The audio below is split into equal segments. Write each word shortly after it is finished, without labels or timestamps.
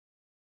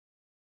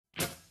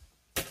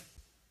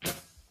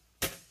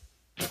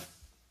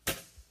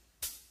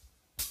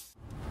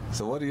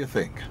So what do you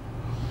think?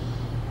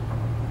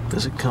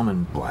 Does it come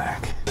in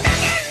black?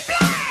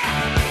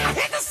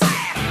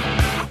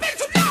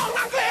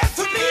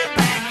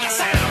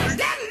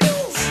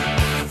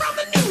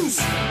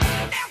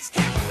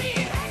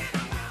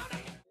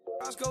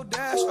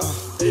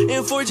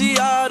 In 4G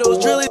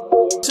autos, drilling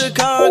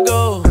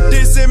Chicago.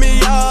 This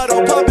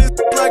semi-auto, popping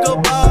like a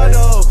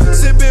bottle.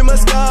 Sipping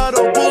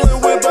Moscato,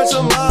 pulling with bunch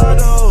of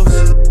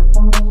models.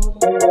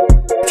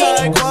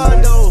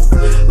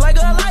 Taekwondo, like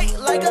a light,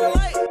 like a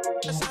light.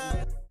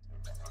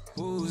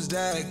 Who's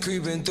that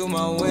creeping through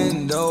my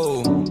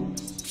window?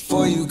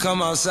 Before you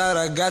come outside,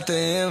 I got the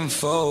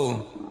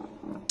info.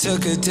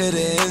 Took her to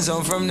the end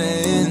zone from the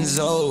end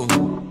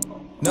zone.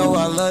 No,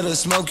 I love to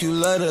smoke, you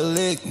love to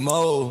lick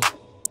more.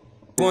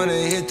 Wanna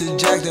hit the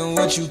jack, then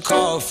what you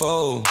call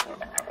for?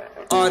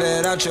 All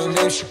that out your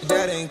name, shit,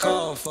 that ain't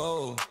called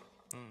for.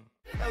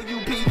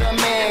 LUP the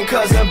man,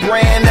 cause a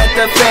brand that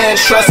the fans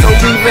trust. So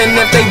even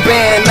if they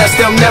ban us,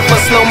 they'll never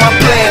slow my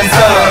plans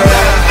up.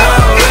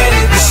 I'm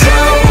ready, the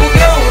show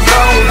goes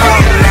on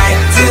all night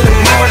till the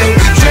morning.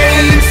 We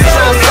dream so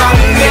long.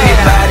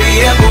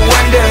 Anybody ever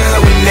wonder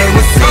when they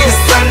will see the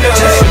sun?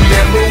 Just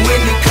remember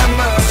when you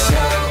come up.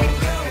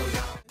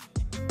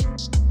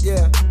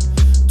 Yeah.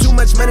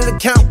 Much money to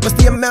count, what's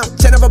the amount?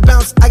 10 of a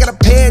bounce, I got a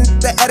pen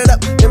to add it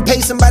up. Then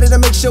pay somebody to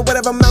make sure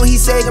whatever amount he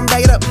say, I'm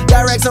back it up.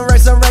 Directs, I'm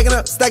racks, I'm racking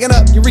up, stacking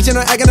up. You reaching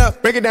or acting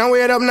up. Break it down,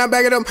 weigh it up, not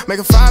back it up. Make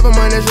a 5 of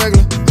mine, that's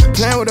regular.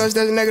 Playing with us,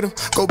 that's negative.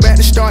 Go back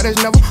to start,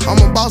 that's never. I'm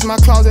a boss, my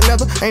closet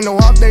leather. Ain't no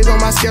off days on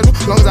my schedule.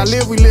 Long as I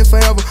live, we live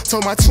forever.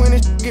 Told my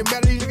 20s, get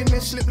better, you can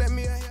then slip, let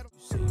me ahead of.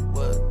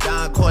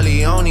 Don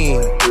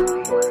Corleone.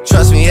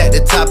 Trust me, at the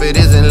top it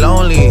isn't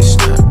lonely.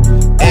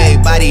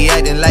 Everybody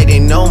acting like they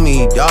know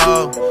me,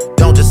 dawg.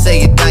 Don't just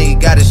say it down, you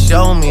gotta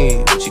show me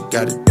what you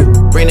gotta do.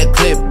 Bring the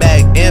clip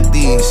back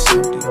empty.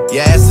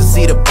 You asked to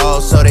see the ball,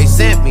 so they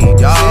sent me,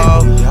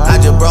 dawg. I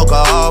just broke her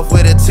off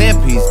with a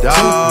 10-piece,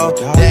 dawg.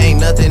 There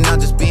ain't nothing, I'm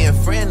just being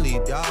friendly,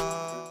 dawg.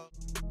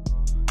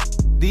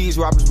 These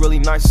rappers really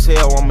nice as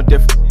hell, I'm a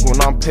different.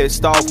 When I'm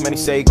pissed off, many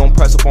say he gon'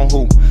 press up on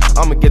who?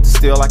 I'ma get the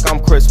steal like I'm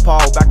Chris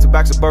Paul.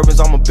 Back-to-back Suburbans,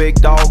 I'm a big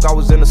dog. I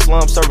was in the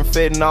slum serving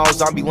fentanyl.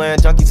 Zombie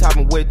land junkies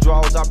having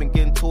withdrawals. I've been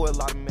getting to it, a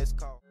lot of missed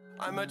calls.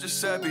 I'm at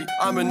Giuseppe,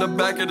 I'm in the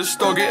back of the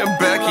store getting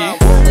Becky.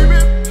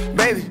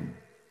 Baby,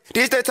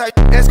 this that type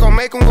that's gon'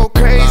 make them go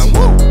crazy.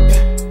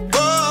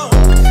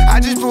 I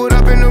just pulled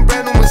up in the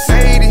Brenden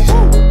Mercedes.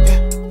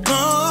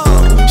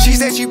 She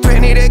said she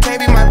pregnant, that can't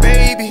be my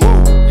baby.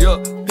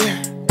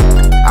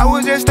 I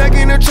was just stuck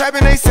in the trap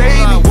and they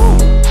saved me.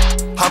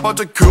 Hop out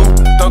the coupe,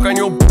 dunk on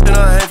your and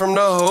I hang from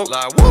the hoop.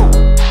 Like woo,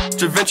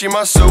 Da Vinci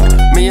my suit,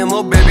 me and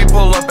lil' baby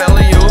pull up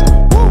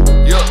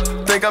alley-oop. Yeah,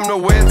 think I'm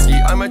Nowinski,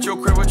 I'm at your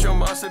crib with your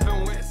mom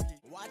sipping whiskey.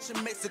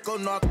 Watching Mexico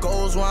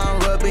narcos while I'm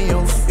rubbing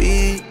your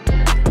feet.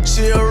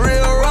 She a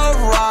real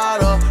rough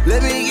rider,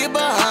 let me get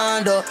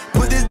behind her.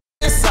 Put this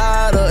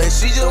inside her, and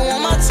she just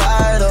want my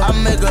title. I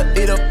make her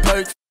eat a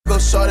perk. Go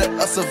short at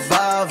a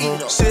survivor.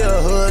 She a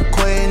hood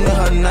queen and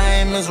her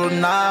name is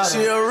Ronaldo.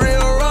 She a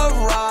real rough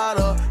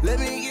rider. Let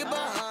me get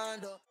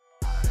behind her.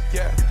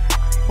 Yeah.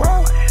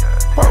 Wow.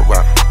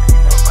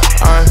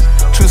 I'm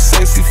too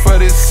sexy for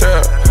this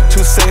girl.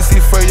 Too sexy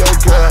for your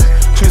girl.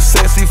 Too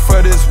sexy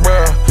for this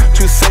world.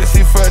 Too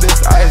sexy for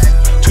this ice.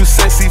 Too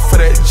sexy for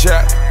that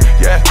jack.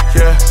 Yeah.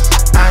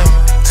 I'm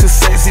too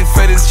sexy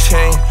for this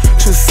chain.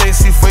 Too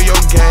sexy for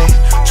your game.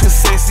 Too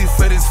sexy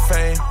for this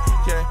fame.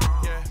 Yeah.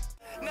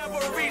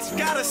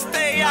 Gotta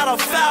stay out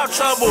of foul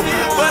trouble.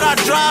 But I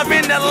drive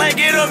in the lane,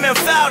 get them in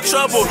foul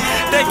trouble.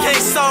 They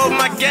can't solve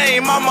my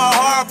game, I'm a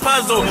hard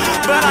puzzle.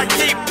 But I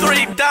keep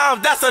 3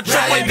 down, that's a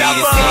triple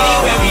double.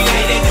 Where we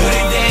lay to do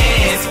the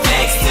dance.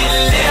 Flex to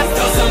the left,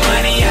 throw some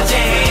money out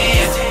your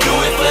hands. Do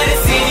it for the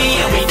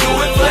city and we do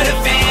it for the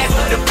fans.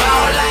 The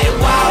ball like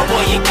wow,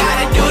 boy, you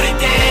gotta do the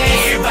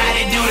dance.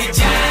 Everybody do the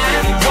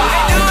John,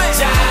 wow,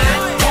 John.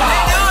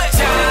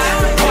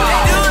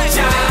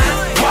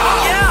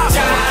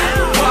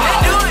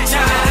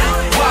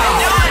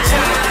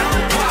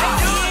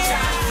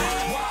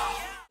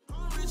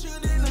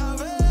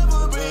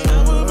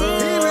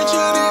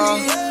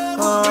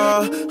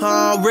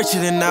 Richer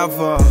than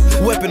ever,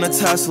 whipping a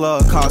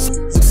Tesla, cost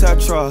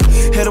etc.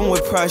 Hit him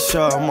with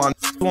pressure, my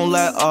won't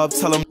let up,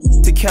 tell him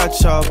to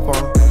catch up.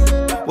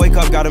 Wake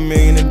up, got $1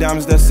 million in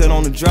diamonds that sit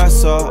on the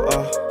dresser.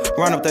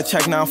 Run up that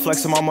check now,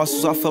 flexing my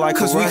muscles, I feel like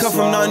cause we come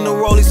from nothing to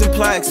rollies and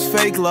plaques.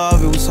 Fake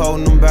love, it was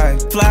holding them back.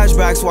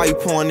 Flashbacks while you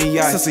pouring the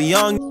yak. Since a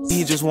young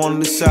he just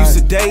wanted to say. Used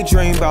to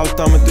daydream about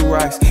thumbing through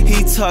racks.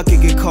 He tuck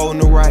it, get cold in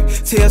the rack.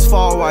 Tears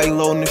fall while he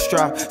loading the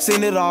strap.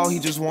 Seen it all, he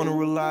just wanna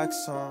relax.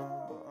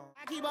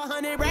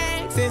 100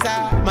 racks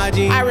inside my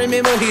jeans. I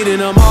remember hitting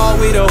them all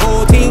with the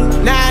whole team.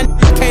 Now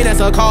can't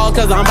answer calls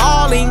cause I'm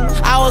balling.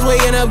 I was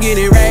waking up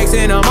getting racks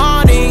in the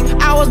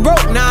morning. I was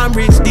broke, now I'm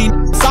rich, deep,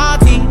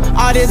 salty.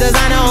 All this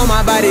designer on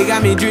my body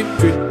got me drip.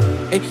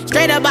 Hey,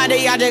 straight up out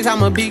the objects,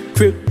 I'm a big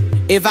crip.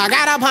 If I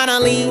got up on a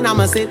lean, I'm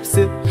a sip.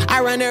 I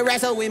run the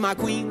racks up with my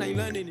queen like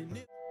London and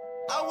Nip.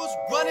 I was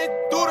running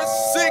through the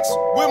 6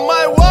 with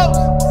my walls.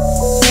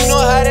 You know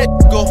how that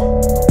go.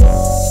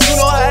 You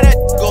know how that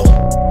go.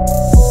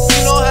 You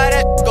know how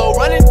that go.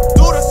 Running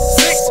through the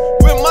 6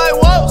 with my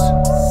walls.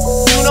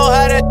 You know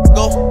how that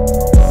go.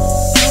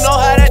 You know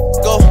how that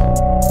go.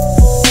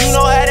 You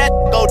know how that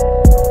go.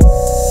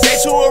 They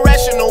too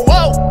irrational,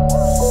 whoa.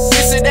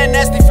 This is that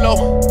nasty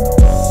flow.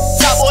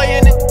 Top boy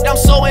in it, I'm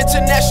so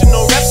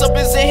international. Reps up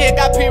is in here,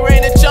 got P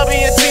Rain and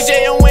Chubby and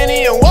TJ and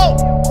Winnie and whoa.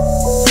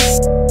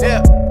 Yeah.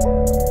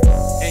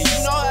 And you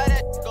know how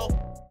that go.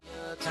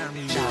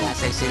 Shout out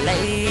sexy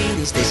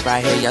ladies, this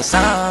right here your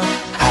song.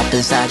 Hop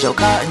inside your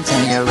car and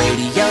turn your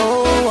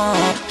radio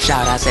on.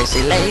 Shout out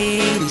sexy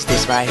ladies,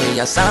 this right here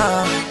your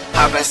song.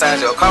 Hop inside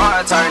your car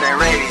and turn that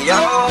radio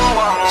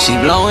on. She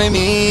blowing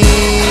me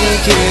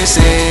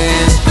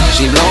kisses.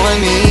 She blowing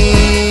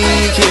me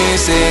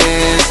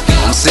kisses.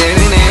 I'm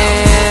sitting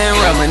in,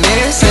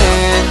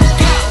 reminiscing,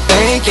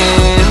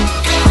 thinking,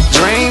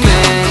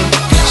 dreaming.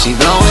 She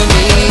blowing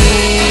me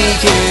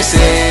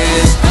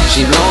kisses.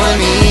 She blowing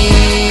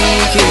me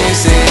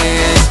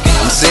kisses.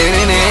 I'm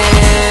sitting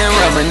in,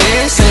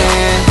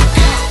 reminiscing,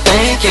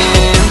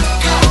 thinking,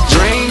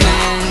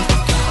 dreaming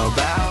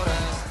about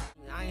us.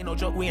 I ain't no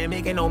joke, we ain't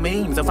making no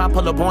memes. If I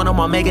pull up on them,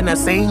 I'm making a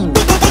scene.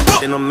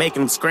 Then I'm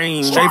making them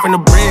scream. Straight from the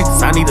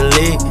bricks, I need a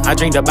lick. I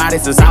dreamed about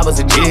it since I was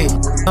a kid.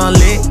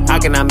 Unlit, how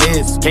can I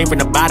miss? Came from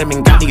the bottom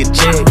and got me a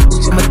check.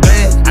 I'm a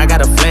threat, I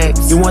got a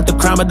flex. You want the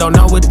crown but don't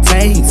know what it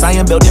takes. I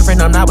am built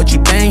different, I'm not what you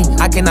think.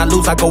 I cannot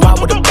lose, I go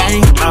out with a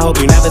bang. I hope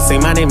you never say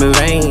my name in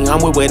vain. I'm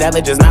with whatever,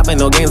 just not for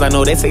no games. I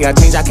know they say I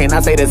change, I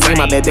cannot say the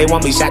same. I bet they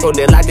want me shackled,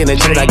 they're locked in the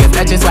chains. I guess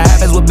that's just what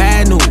happens with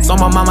bad news. On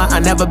my mama,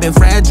 I never been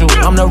fragile.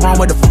 I'm the wrong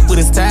with the with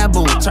this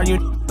taboo. Turn you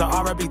to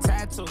R&B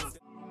tattoos.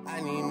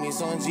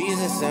 On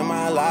Jesus in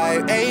my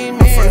life, amen.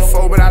 For the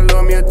 4, but I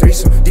love me a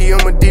threesome. DM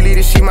a delete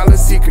this shit, my little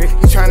secret.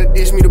 You tryna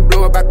dish me to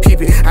blow up, I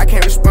peep it. I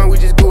can't respond, we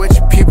just go at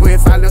your people.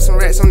 If I left some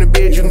rats on the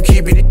bed, you can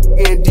keep it.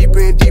 Getting deeper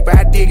and deeper,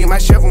 I dig it. My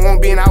shovel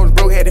won't be, and I was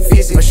broke, had to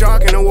fix it. A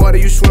shark in the water,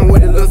 you swim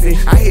with a little fish.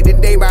 I hit the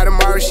day, by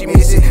tomorrow she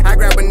miss it. I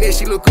grab her neck,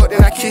 she look up,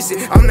 then I kiss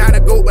it. I'm not a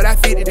goat, but I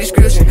fit the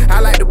description. I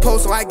like the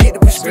post, so I get the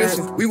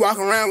prescription. We walk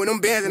around with them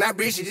bands and I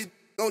breach it. Just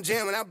gon'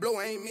 jam and I blow,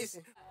 I ain't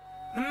missing.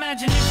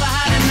 Imagine if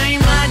I had a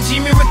name like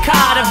Jimmy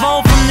Ricard.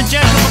 Evolve from the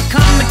jerk and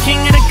become the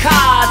king of the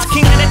cards.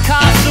 King of the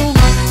castle,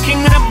 king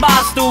of the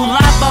bar stool.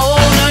 Life by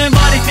all,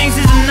 nobody thinks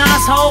he's an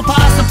asshole.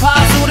 Pass the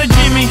parcel to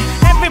Jimmy.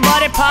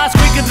 Everybody pass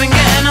quicker than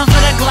getting off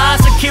of the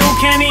glass to kill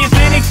Kenny. If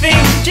anything,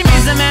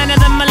 Jimmy's the man of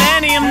the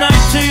millennium. No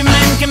two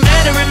men can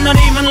better him, not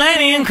even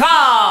Lenny and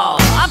Carl.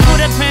 I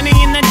put a penny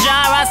in the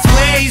jar, I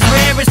swear he's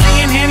rare as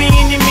seeing Henny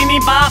in your mini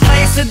bar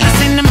face at the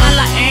cinema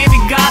like Andy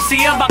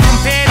Garcia. But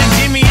compared to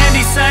Jimmy and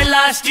he said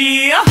last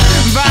year,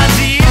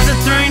 Brazzy is a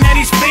throne at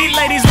his feet.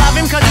 Ladies love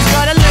him cause he's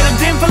got a little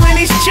dimple in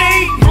his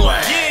cheek.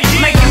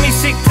 Making me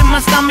sick to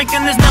my stomach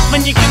and there's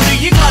nothing you can do.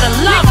 You gotta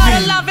love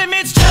him. Love him,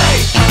 it's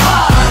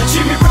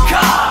Jimmy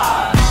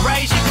Ricard.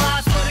 Raise your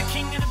glass for the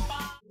king of the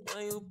bar.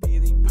 Will you be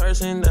the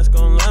person that's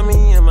gonna love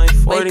me in my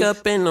 40s? Wake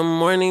up in the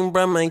morning,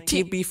 brush my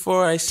teeth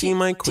before I see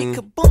my queen.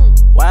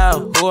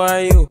 Wow, who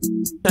are you?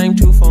 Time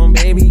to phone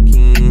baby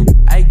king.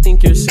 I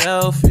think you're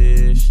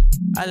selfish.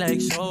 I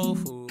like soul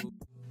food.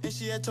 And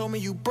she had told me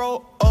you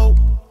broke, oh,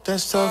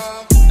 that's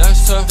tough.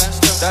 That's tough,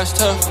 that's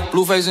tough.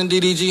 Blueface and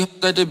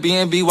DDG at the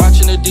BNB,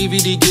 watching the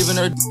DVD, giving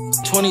her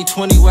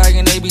 2020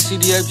 wagon,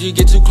 ABCDFG,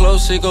 get too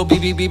close, it go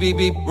beep, beep, beep, beep,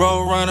 beep.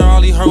 Roll runner,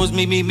 all he heard was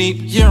me, me, me.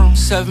 Yeah,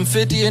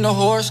 750 in a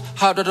horse,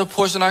 hopped out the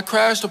Porsche and I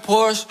crashed the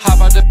Porsche. Hop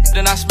out the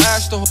then I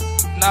smashed the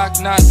knock,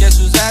 knock, guess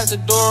who's at the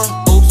door?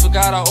 Oops,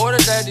 forgot I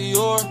ordered that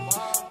Dior.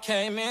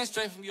 Came in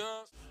straight from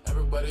Europe.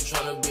 Everybody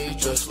tryna be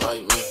just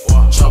like me.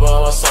 Chop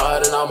on my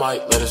side and I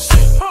might let it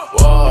sing.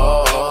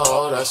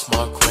 Whoa, that's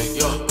my queen.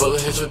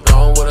 Bullet hit your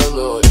dome with a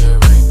little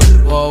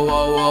earring. Whoa,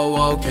 whoa, whoa,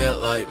 whoa, get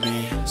like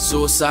me.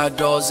 Suicide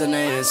doors in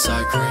the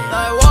inside cream.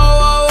 Like whoa,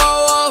 whoa,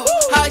 whoa,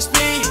 whoa, high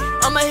speed.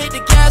 I'ma hit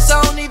the gas,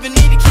 I don't even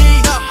need a key.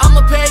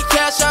 I'ma pay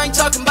cash, I ain't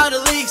talking about the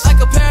leaks.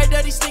 Like a pair of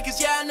dirty sneakers,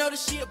 yeah, I know that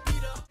she a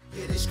beat up.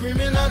 Yeah, they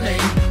screaming our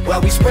name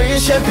while we spraying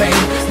champagne.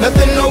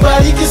 Nothing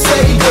nobody can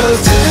say, cause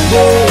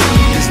today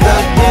is the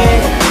day.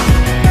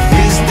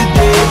 It's the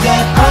day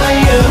that I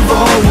have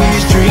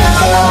always dreamed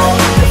of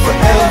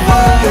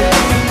forever.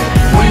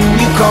 When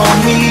you call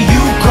me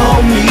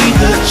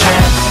the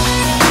champ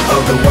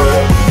of the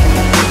world.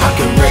 I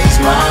can raise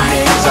my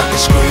hands, I can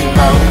scream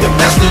out the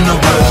best in the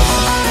world.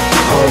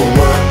 Whole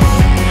world,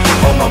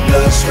 all my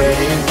blood, sweat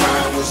and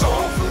grind was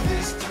all for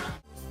this time.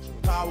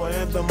 Power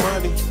and the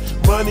money,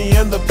 money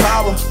and the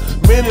power.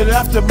 Minute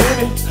after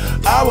minute,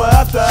 hour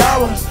after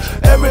hour,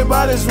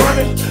 everybody's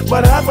running,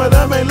 but half of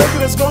them ain't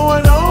looking what's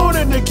going on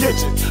in the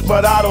kitchen.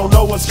 But I don't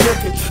know what's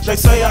cooking. They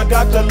say I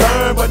got to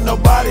learn, but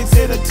nobody's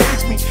here to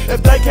teach me.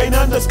 If they can't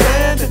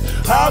understand it,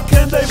 how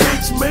can they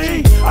reach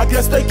me? I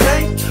guess they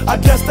can't, I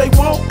guess they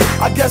won't,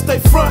 I guess they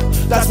front.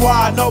 That's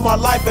why I know my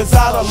life is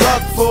out of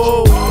luck,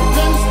 fool.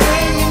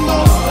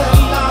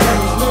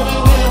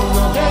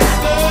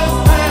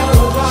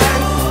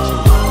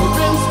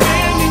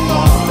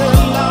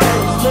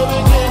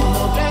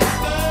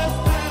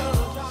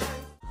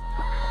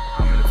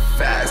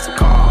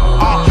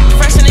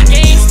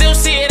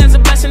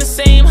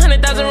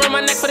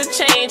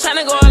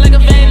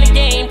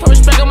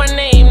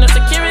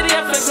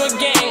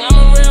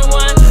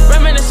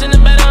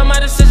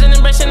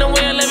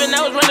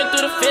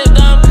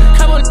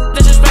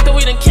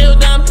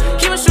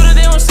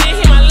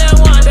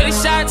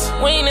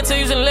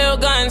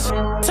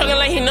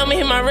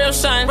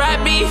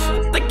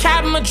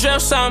 I'ma drill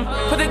some.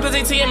 Put the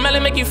glizzy to your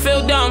melon, make you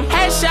feel dumb.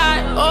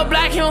 Headshot, all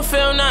black, he don't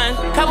feel none.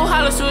 Couple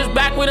hollers to his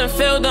back, we done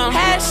filled them.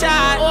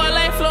 Headshot, all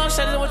light flow,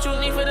 shut is what you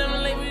need for them to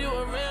label you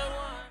a real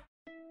one.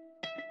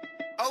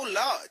 Oh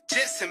Lord,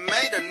 Jetson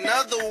made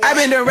another one. I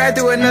been done right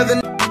through another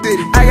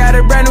city. I got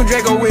a brand new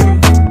Draco with me.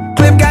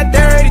 Clip got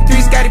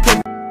 33, Scotty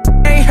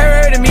Pippen. Ain't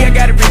heard of me, I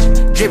got a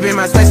bitch. Drippin'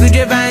 my spice with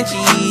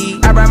Givenchy.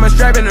 I brought my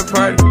strap in the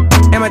party.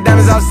 And my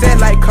diamonds all set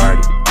like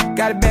Cardi.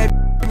 Got a bad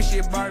bitch, she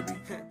a Barbie.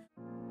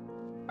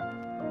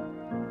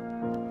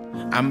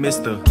 I'm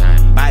Mr.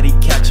 Body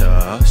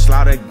Catcher,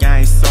 Slaughter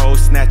Gang Soul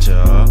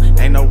Snatcher.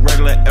 Ain't no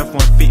regular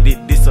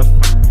F-150, this a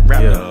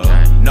rapper.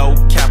 No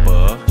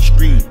capper,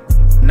 street,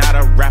 not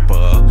a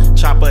rapper.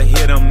 Chopper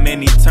hit him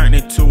and he turned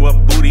into a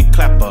booty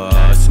clapper.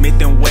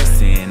 Smith &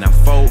 Wesson, I'm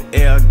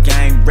 4L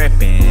gang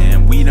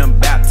reppin'. We done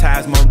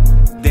baptized more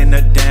than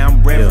the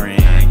damn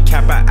reverend.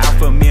 Kappa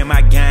Alpha, me and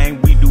my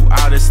gang, we do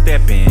all the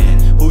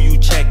steppin'. Who you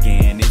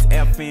checkin'? It's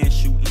FN,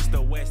 shoot east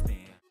or west end.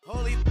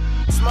 Holy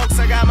smokes,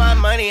 I got my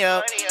money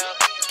up.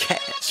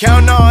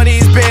 Counting all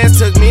these bands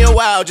took me a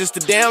while just to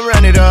damn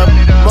run it up.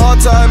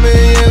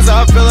 Multi-millions,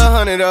 I feel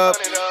 100 up.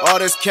 All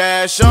this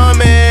cash on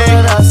me,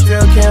 but I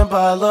still can't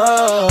buy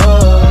love.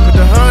 Put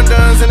the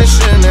Hondas in the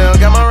Chanel,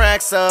 got my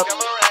racks up.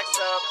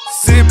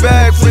 Sit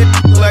back, flip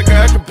like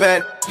an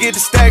acrobat. Get the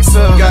stacks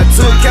up. Got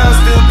 2 accounts,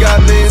 still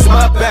got millions in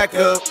my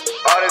backup.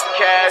 All this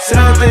cash,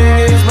 something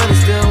is money,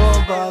 still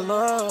won't buy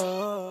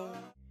love.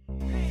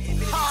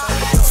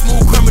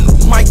 Smooth criminal,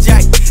 Mike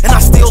Jack. And I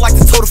still like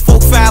to tow the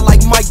 4-5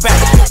 like Mike back.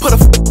 Put a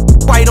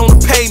right on the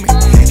pavement.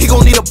 He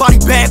gon' need a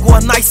body bag or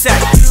a nice sack.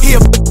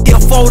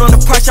 He'll fold under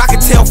pressure. I can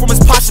tell from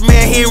his posture,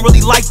 man, he ain't really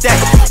like that.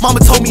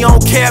 Mama told me I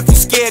don't care if you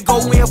scared. Go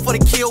in for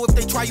the kill. If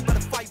they try, you better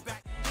fight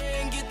back.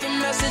 Didn't get the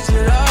message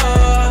at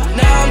all.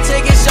 Now I'm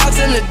taking shots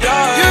in the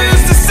dark. You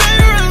used to say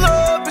you're in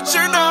love, but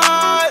you're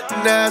not.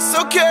 And that's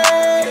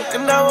okay.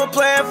 And now I'm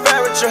playing fair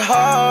with your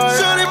heart.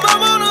 Shorty, my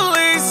Mona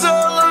Lisa,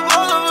 love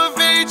all of her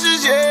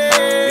features,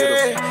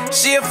 yeah.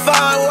 She a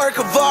fine work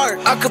of art.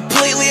 I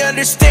completely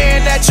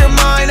understand that you're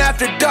mine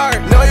after dark.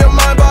 Know your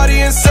mind,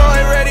 body, and soul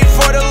ain't ready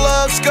for the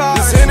love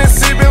scars. This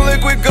Hennessy been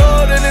liquid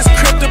gold and it's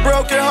crypto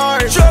broken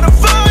heart. Try to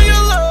find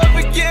your love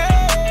again.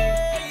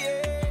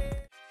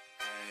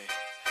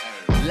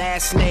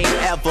 Last name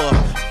ever,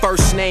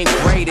 first name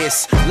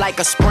greatest. Like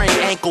a sprained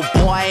ankle,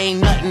 boy,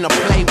 ain't nothing to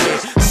play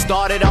with.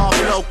 Started off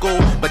local,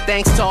 but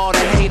thanks to all the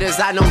haters,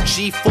 I know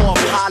G4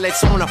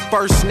 pilots on a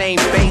first name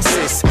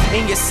basis.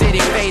 In your city,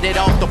 faded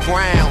off the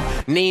brown.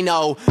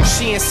 Nino,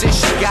 she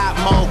insists she got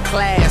more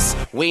class.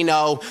 We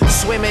know,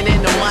 swimming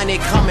in the money,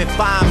 come and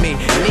find me.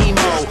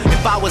 Nemo,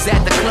 if I was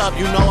at the club,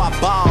 you know I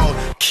balled.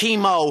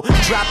 Chemo,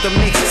 dropped a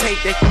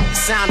mixtape that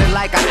sounded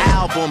like an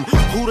album.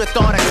 Who'd have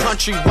thought a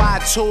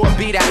countrywide tour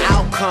be the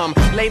outcome?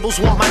 Labels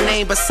want my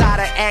name beside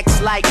an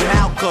X like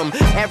Malcolm.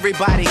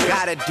 Everybody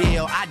got a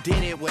deal, I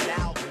did it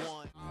without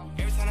one.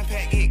 Every time the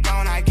pack get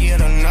gone, I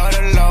get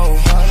another low.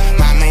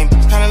 My main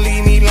tryna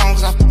leave me long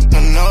cause I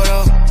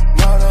another.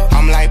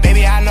 I'm like,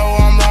 baby, I know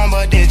I'm wrong,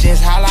 but this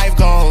just how life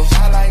goes.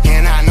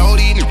 And I know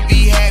these niggas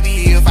be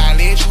happy if I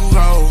let you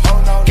go.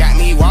 Got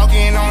me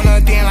walking on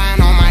a thin line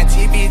on my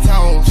tippy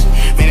toes.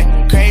 Been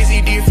a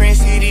crazy different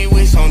city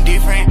with some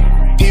different.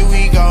 Here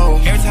we go.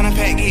 Every time the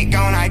pack get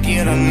gone, I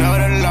get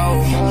another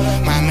low.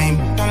 My main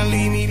tryna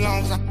leave me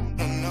long cause I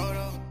another.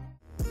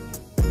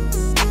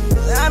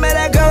 I met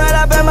that girl right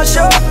up at my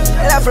show.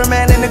 Left her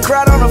man in the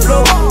crowd on the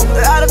floor.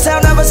 Out of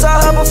town, never saw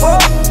her before.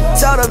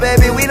 Told her,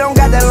 baby, we don't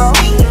got that long.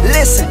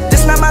 Listen,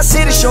 this not my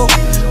city show,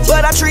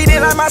 but I treat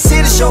it like my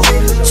city show.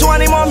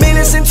 20 more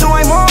minutes into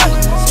I'm on.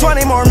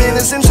 20 more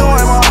minutes into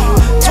I'm on.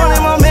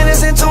 20 more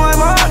minutes into I'm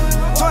on.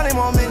 20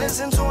 more minutes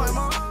into I'm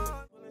on.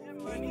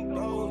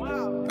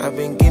 I've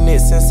been getting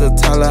it since a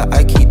toddler,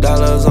 I keep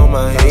dollars on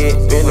my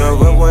head. Been a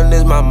real one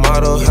is my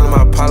motto, handle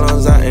my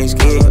problems, I ain't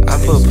scared.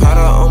 I put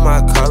powder on my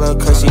collar,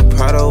 cause she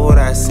proud of what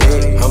I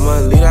said. I'm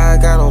a leader, I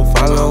got on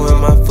follow, in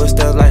my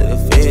footsteps like the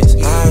feds.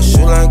 I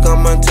shoot like a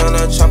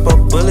Montana, chop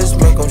up bullets,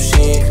 make them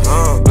shit.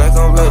 Black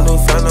on black, new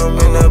phantom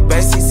in the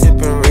backseat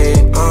sipping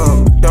red.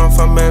 I'm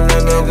from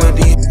Atlanta with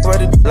these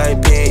ready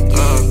like pet.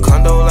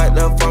 Condo like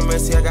the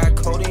pharmacy, I got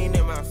codeine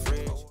in my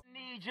fridge.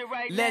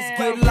 Let's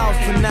get lost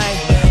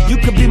tonight. You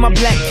could be my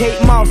black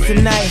Kate Moss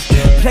tonight.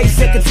 Play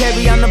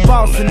secretary, I'm the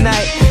boss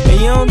tonight. And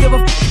you don't give a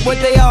f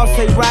what they all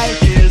say,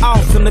 right?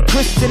 Awesome, the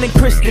Christian and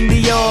Christian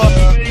Dior.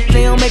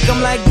 They don't make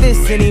them like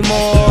this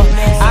anymore.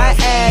 I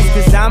ask,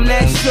 cause I'm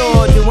not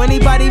sure. Do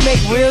anybody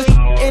make real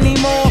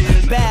anymore?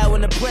 Bow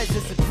in the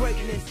presence of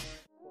greatness.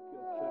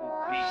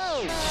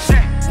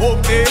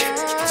 Whooped it,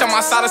 check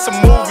my side of some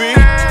movie.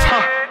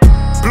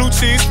 Blue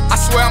cheese,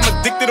 I swear I'm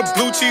addicted to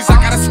blue cheese. I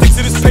gotta stick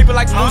to this paper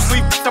like blue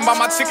sleep. Talking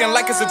about my chicken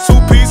like it's a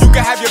 2-piece. You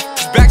can have your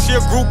back, she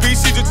a groupie.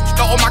 She just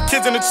got all my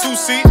kids in a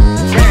 2-seat.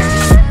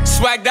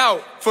 Swagged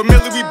out,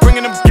 familiar, we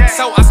bringing them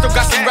out. I still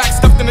got some racks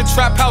stuffed in the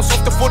trap house.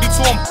 Off the 42,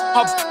 I'm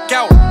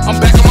out. I'm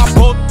back on my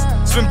boat,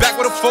 swim back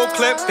with a full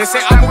clip. They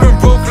say I'm moving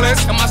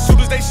ruthless, and my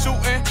shooters they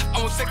shooting. I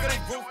won't take her, they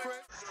ruthless.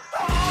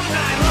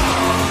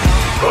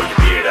 Pull your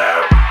beard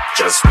out.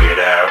 just spit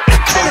out.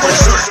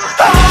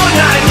 All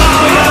night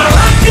long, we'll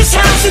rock this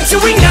house until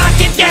we knock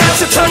it down.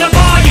 So turn the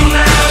volume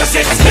loud, cause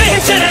it's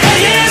spitting to the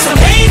AM. So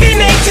baby,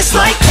 make just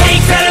like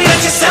cake, better let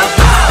yourself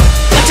go.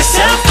 Let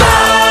yourself go.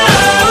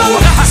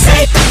 I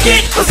say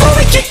it before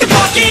we kick the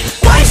bucket.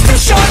 Life's too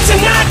short to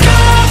not go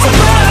for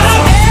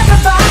broke.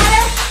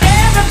 Everybody,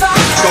 everybody.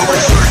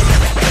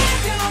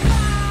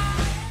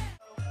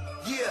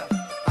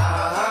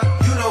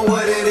 You know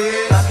what it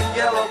is. Black and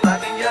yellow,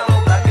 black and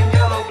yellow, black and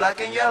yellow, black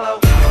and yellow.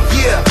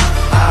 Yeah,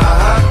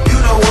 you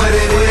know what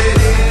it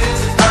is.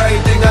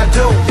 Everything I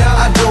do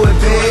it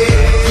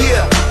big.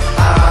 Yeah,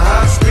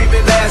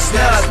 screaming last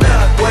night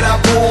when I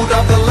pulled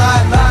off the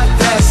lot.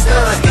 That's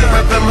done.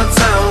 Reppin' my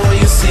town when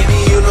you see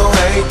me, you know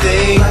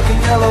everything. Black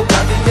and yellow,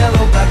 black and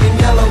yellow, black and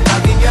yellow,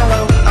 black and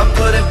yellow. I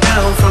put it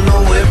down from the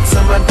whip to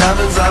my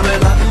diamonds. I'm in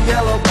black and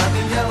yellow, black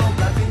and yellow,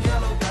 black and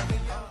yellow, black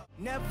and yellow.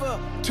 Never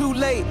too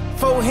late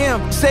for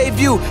him, save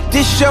you.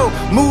 This show,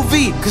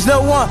 movie, cause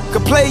no one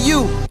can play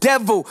you.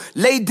 Devil,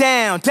 lay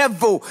down,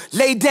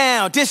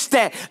 this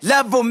that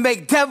level,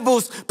 make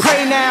devils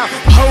pray now.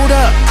 Hold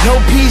up, no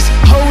peace,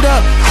 hold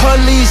up,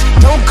 police,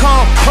 don't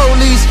call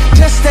police,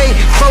 just stay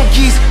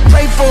focused.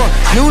 Pray for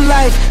new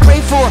life,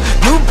 pray for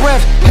new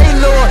breath. Hey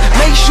Lord,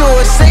 make sure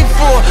it's safe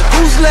for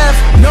who's left.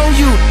 Know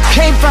you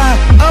can't find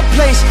a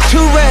place to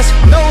rest.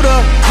 Know the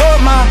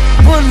Lord, my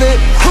bullet,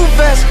 who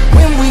vest.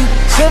 When we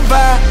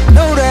survive,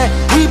 know that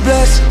we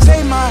blessed.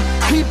 Say my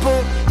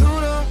people through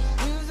the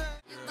music.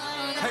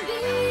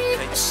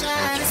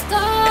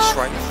 That's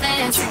right.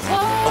 Fancy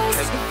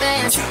clothes,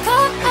 fancy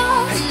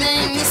cars, and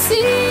then you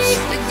see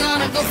we're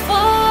gonna go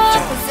far,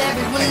 cause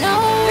everyone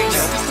knows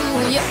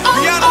who you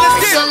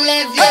are. So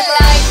live your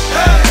life.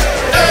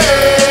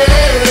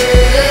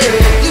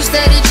 You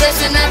steady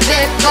dressing that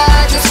big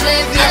car, just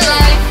live your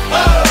life.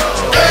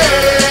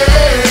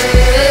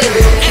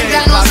 Ain't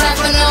got no time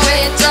for no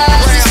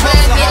haters, just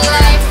live your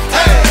life.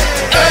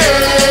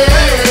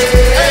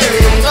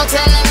 Don't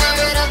tell them where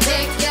it'll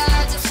take ya,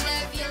 just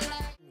live your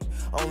life.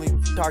 Only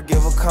I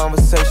give a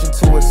conversation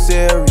to a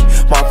Siri.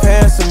 My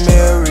parents are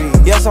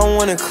married, yes I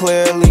want it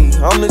clearly.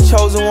 I'm the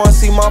chosen one,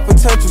 see my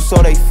potential so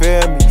they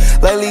fear me.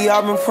 Lately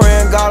I've been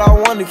praying, God I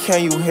wonder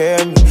can you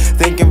hear me.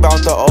 Thinking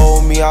about the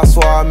old me, I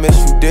swear I miss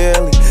you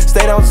dearly.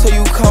 Stay down till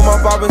you come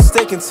up, I've been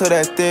sticking to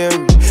that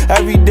theory.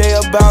 Every day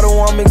a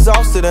battle, I'm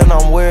exhausted and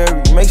I'm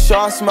weary. Make sure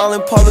I smile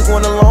in public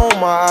when alone,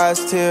 my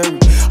eyes teary.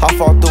 I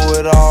fought through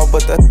it all,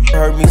 but that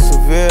hurt me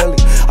severely.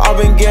 I've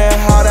been getting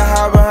high to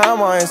hide behind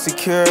my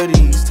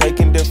insecurities.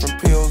 Taking different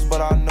pills,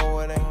 but I know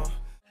it ain't.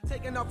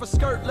 Taking off a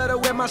skirt, let her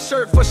wear my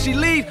shirt before she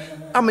leave.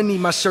 I'ma need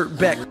my shirt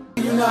back.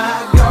 You know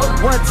how it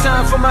go. One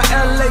time for my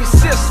LA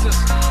sisters,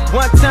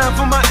 one time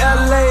for my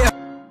LA.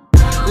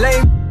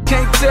 Lame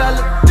can't tell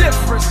the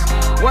difference.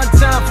 One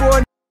time for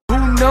a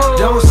who knows.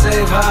 Don't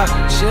save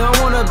her, she don't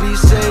wanna be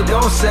saved.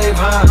 Don't save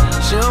her,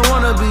 she don't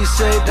wanna be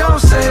saved. Don't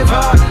save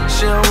her,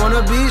 she don't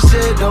wanna be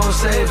saved. Don't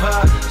save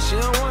her, she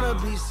don't wanna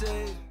be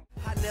saved.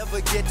 I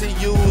never get to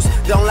use,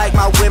 don't like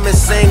my women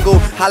single,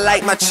 I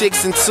like my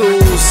chicks in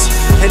twos.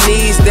 And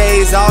these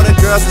days all the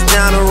girls is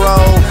down the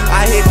road.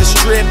 I hit the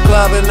strip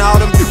club and all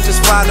them bitches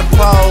find a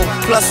pole.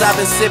 Plus I've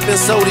been sipping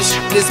so this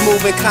shit is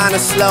moving kinda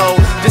slow.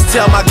 Just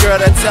tell my girl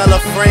to tell a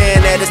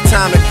friend that it's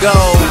time to go.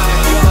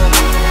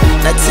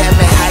 Now tell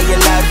me how you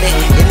love it.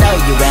 You know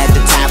you at the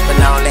top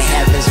and all the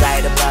heavens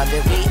right above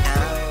it. We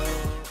out.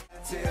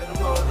 Tell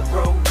them all the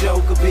broke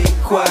joker be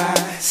quiet.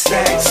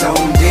 Stacks on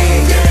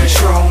deck,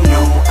 Patron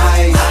on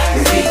ice.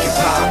 And we can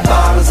pop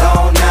bottles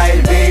all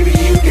night. Baby,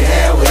 you can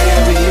have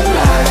whatever you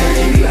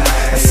like.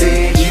 I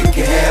said you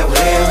can have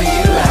whatever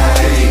you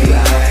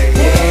like.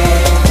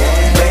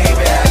 Yeah,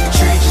 baby, I can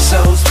treat you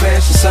so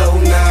special, so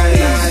nice.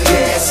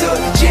 Yeah, so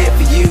the jet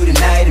for you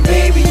tonight. And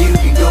baby, you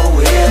can go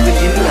wherever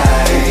you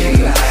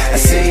like. I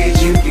said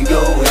you can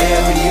go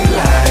wherever you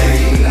like.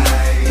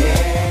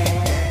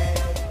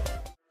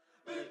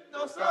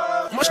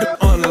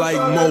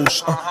 Unlike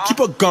most, keep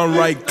a gun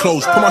right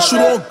close. Put my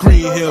shooter on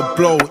green, he'll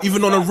blow.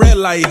 Even on a red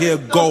light, he'll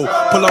go.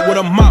 Pull up with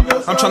a mop,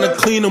 I'm tryna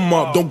clean them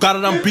up. Don't got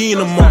it, I'm beating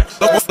them up.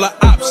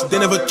 Like ops, they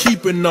never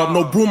keeping up.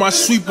 No broom, I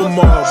sweep them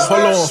up.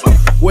 Hold on,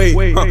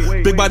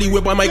 wait, big body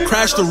whip, I might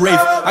crash the Wraith.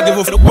 I give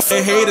a fuck what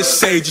they haters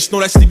say. Just know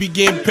that Stevie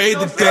getting paid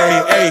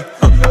today. Hey,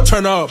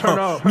 turn up,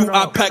 new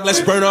iPack,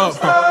 let's burn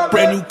up.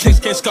 Brand new kicks,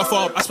 can't scuff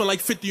up. I spent like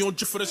 50 on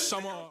drip for the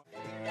summer.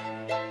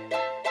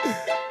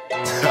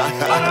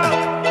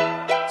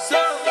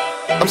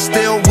 I'm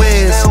still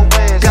whiz,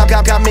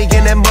 got me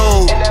in that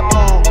mood.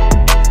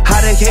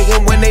 How they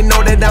hating when they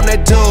know that I'm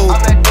that dude?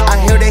 I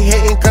hear they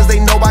hating cause they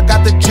know I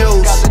got the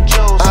juice.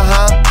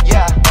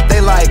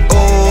 They like,